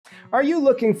Are you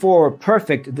looking for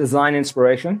perfect design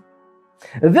inspiration?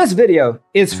 This video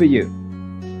is for you.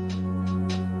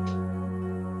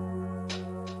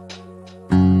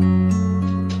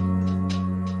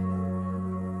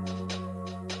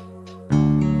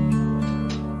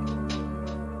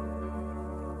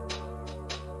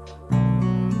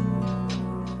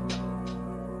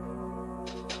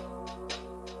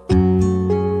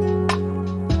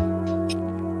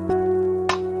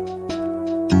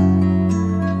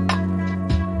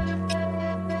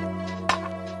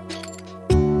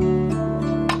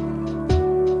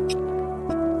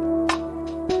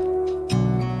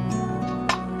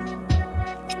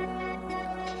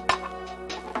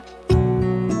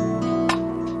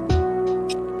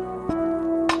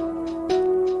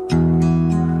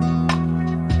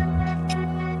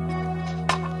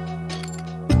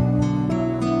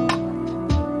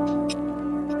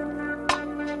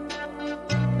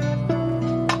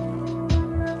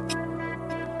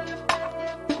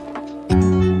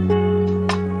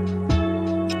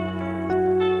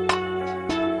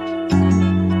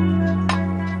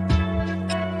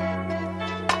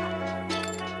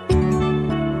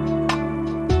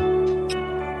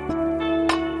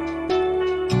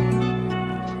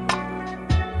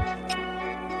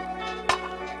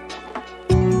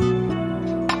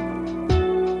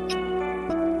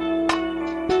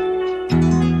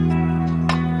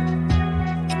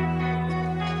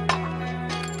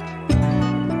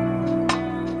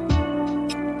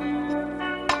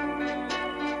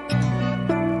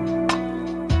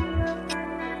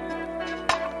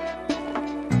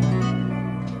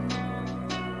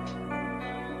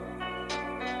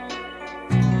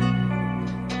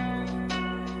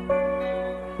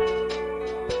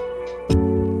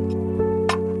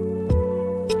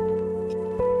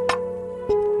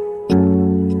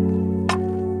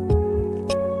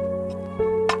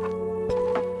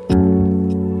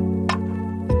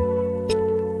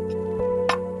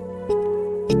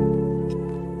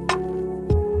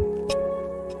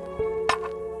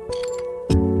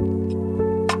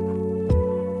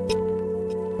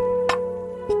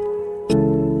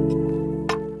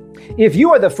 If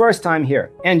you are the first time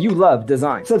here and you love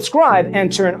design, subscribe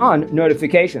and turn on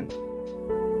notifications.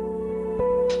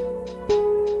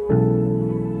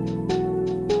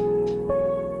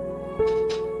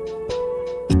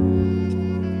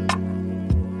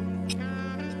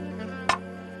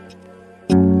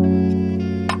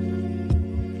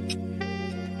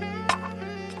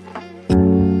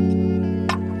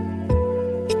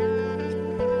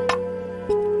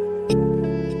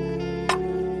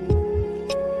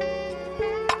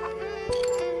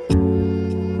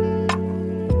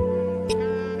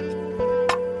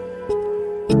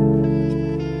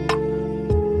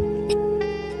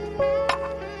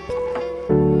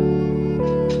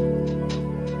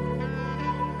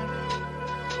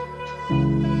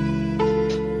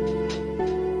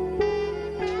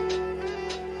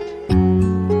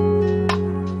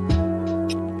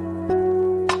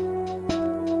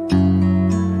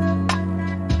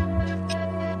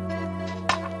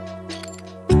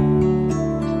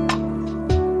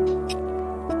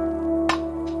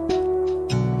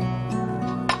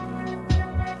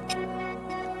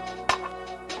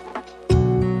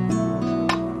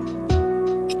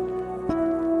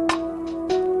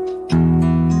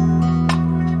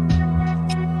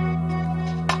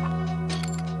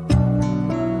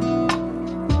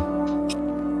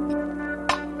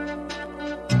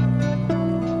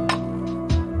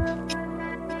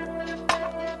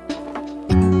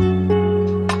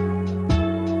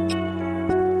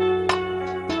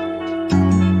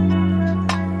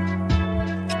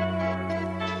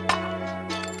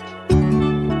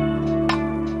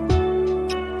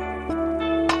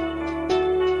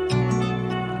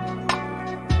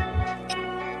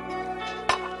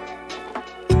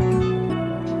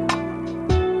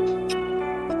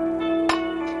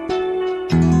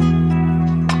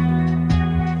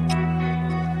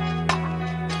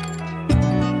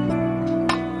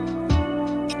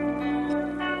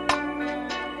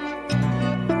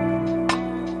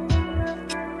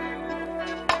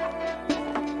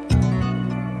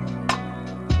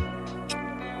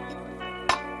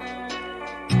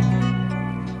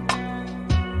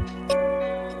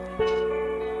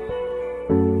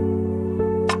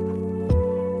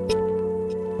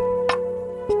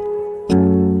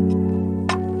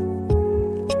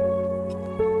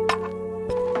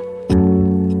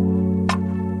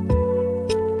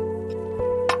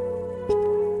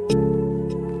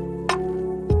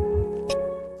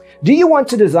 Do you want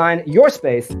to design your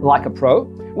space like a pro?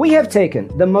 We have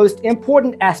taken the most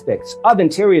important aspects of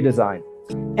interior design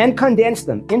and condense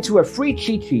them into a free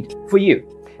cheat sheet for you.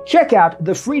 Check out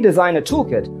the free designer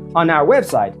toolkit on our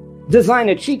website,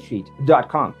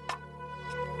 designercheatsheet.com.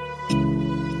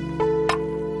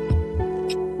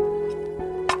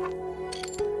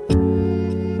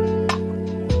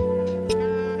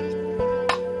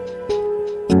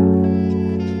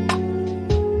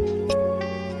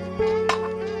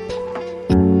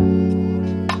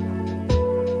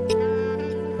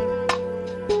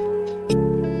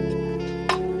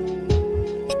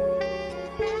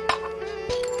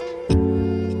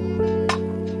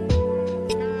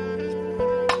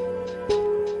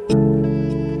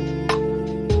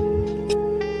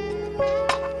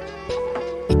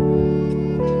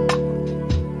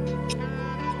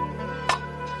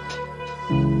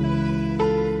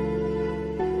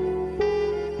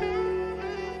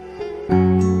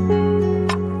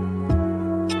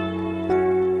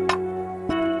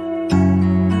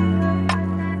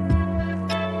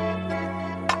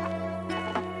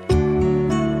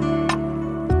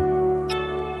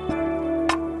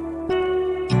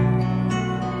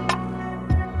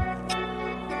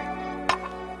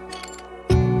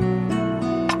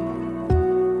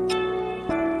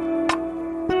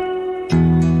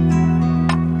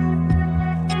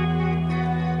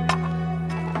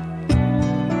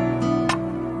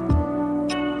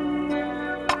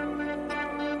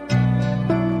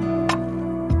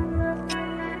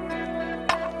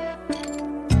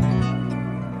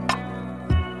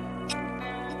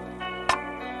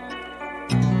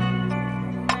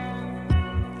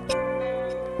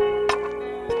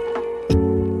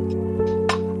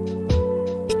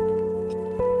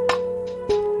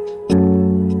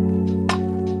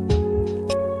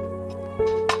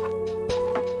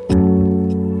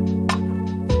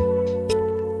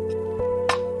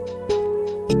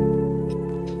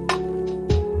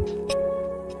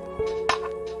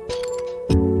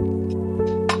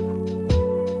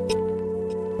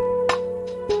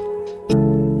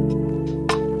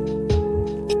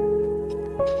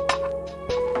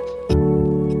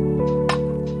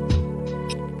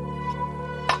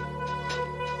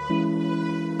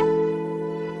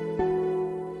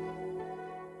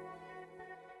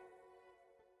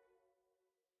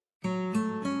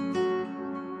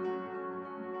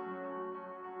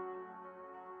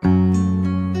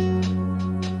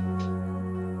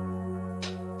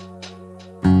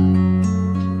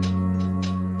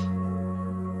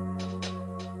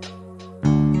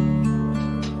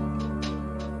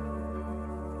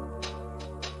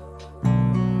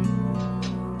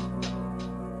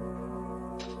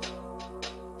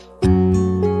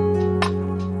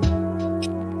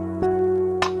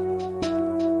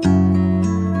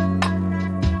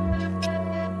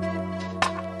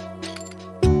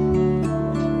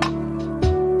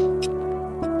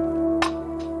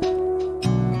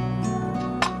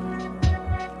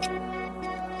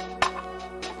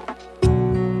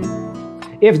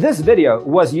 If this video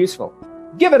was useful,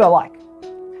 give it a like.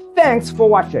 Thanks for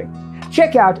watching.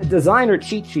 Check out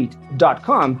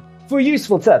designercheatsheet.com for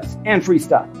useful tips and free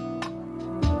stuff.